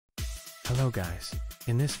Hello guys,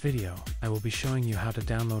 in this video, I will be showing you how to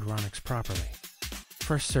download Ronix properly.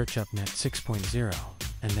 First search up Net 6.0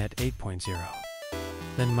 and Net 8.0.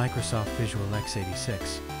 Then Microsoft Visual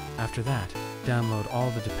x86. After that, download all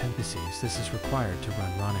the dependencies this is required to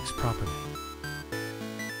run Ronix properly.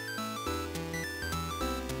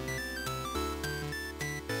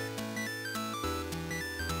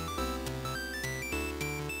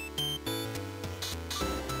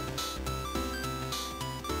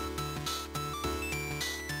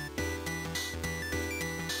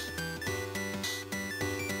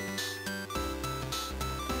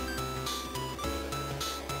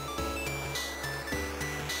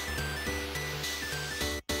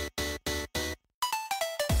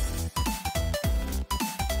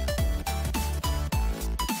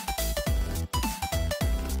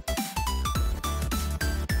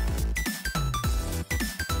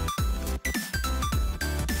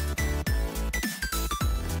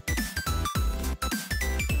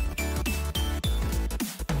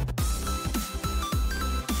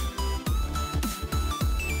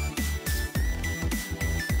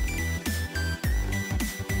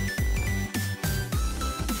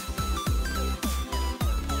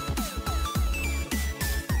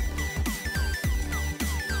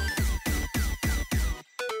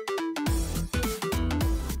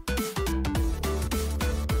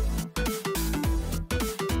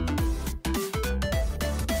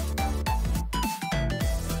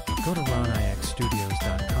 Go to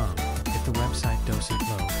ronixstudios.com. If the website doesn't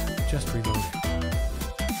load, just reload it.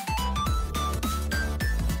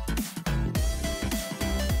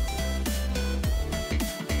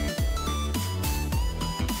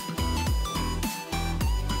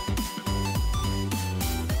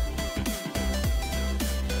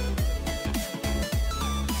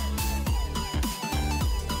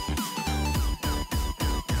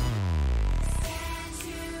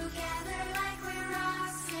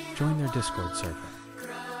 Join their Discord server.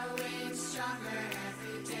 Growing stronger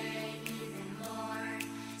every day, even more.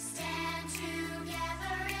 Stand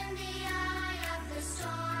together in the eye of the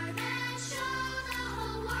storm and show the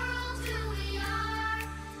whole world who we are.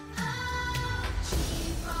 Oh,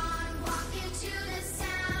 keep on walking to the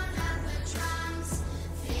sound of the drums.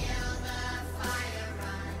 Feel the fire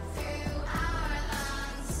run through our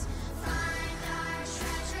lungs. Find our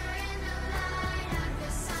treasure in the light of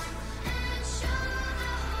the sun and show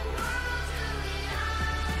the whole world who we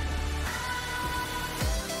are.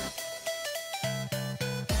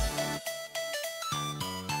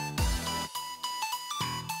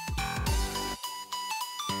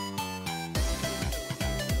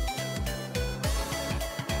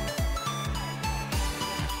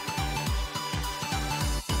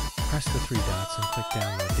 Press the three dots and click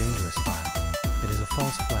download dangerous file. It is a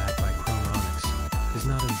false flag by Ronix. Is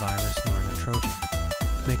not a virus nor a Trojan.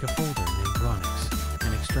 Make a folder named Ronix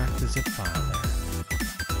and extract the zip file there.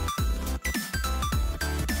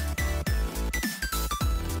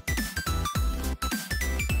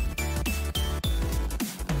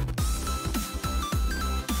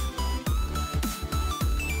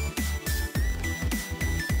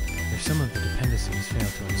 If some of the dependencies fail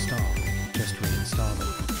to install, just reinstall them.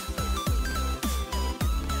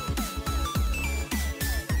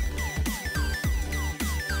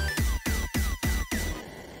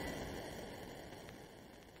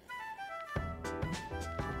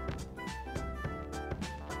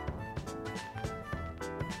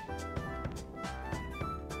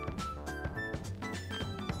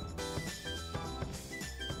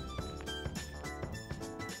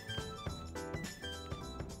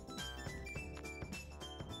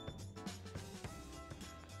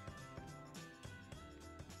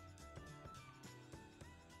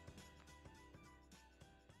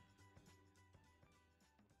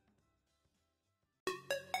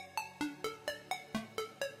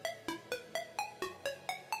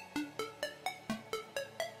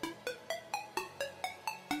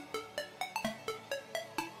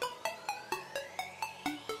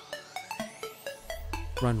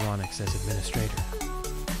 Run Ronix as administrator.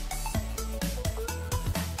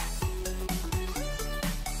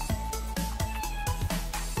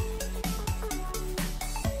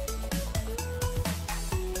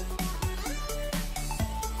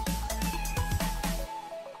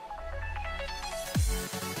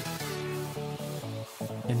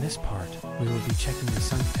 In this part, we will be checking the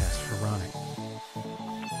sync test for Ronix.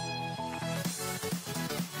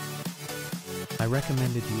 I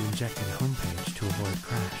recommended you inject a homepage to avoid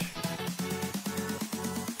crash.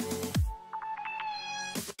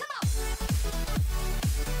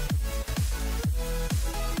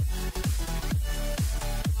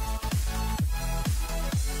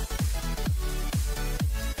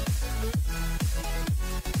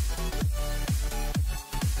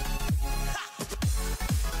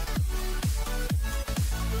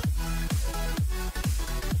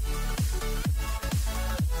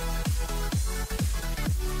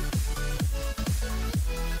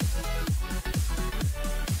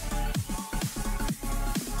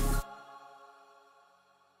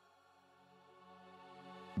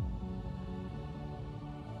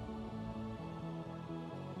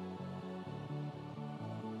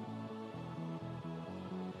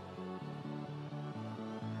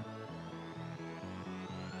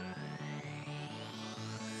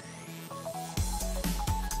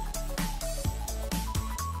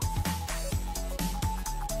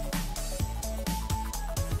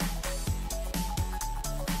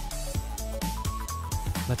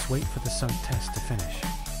 Let's wait for the sunk test to finish.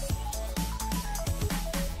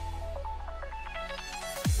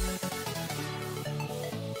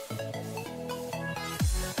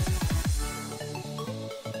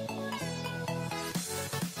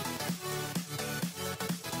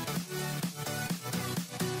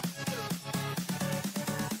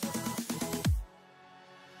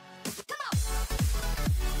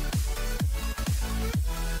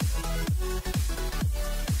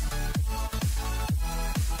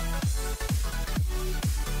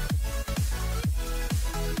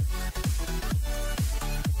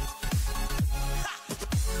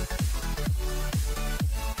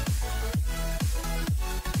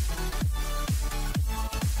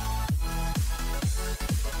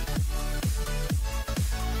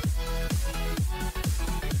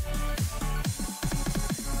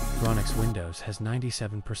 Ronix Windows has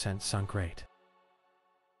 97% sunk rate.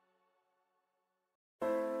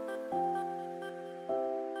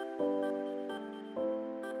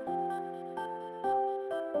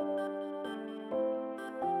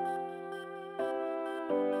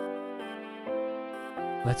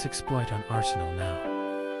 Let's exploit on Arsenal now.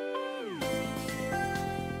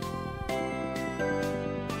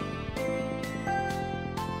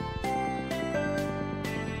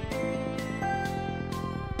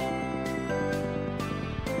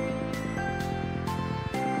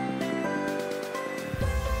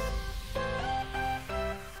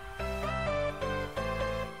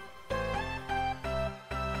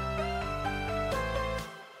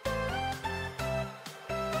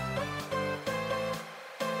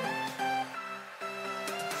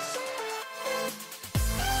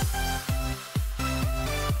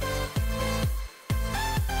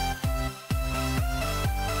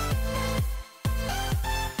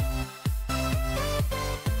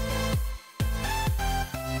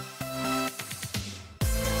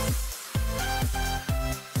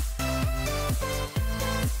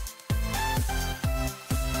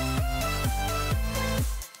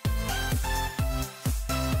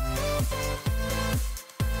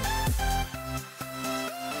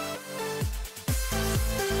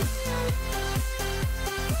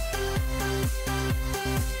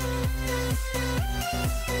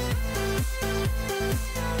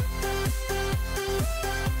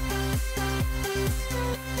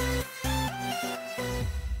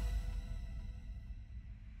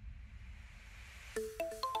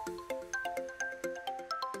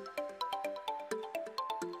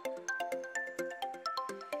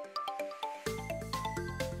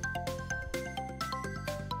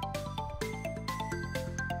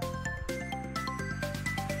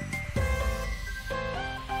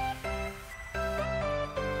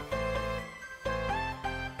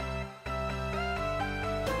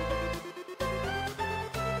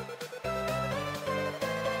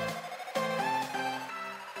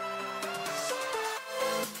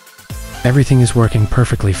 Everything is working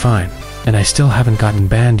perfectly fine, and I still haven't gotten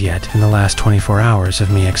banned yet in the last 24 hours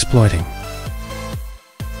of me exploiting.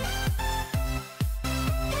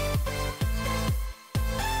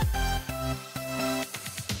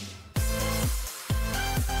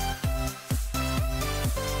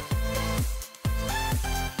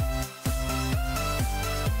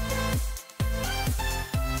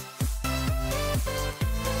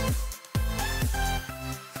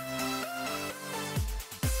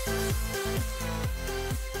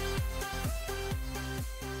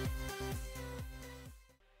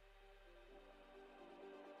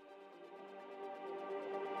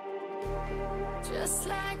 Just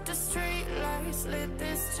like the street lights lit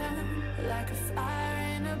this town, like a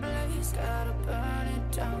fire in a blaze, gotta burn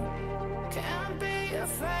it down. Can't be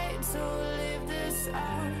afraid to leave this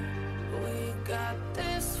out. We got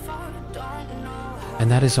this far, don't know how.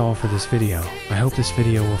 And that is all for this video. I hope this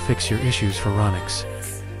video will fix your issues for Ronix.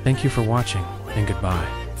 Thank you for watching, and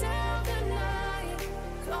goodbye.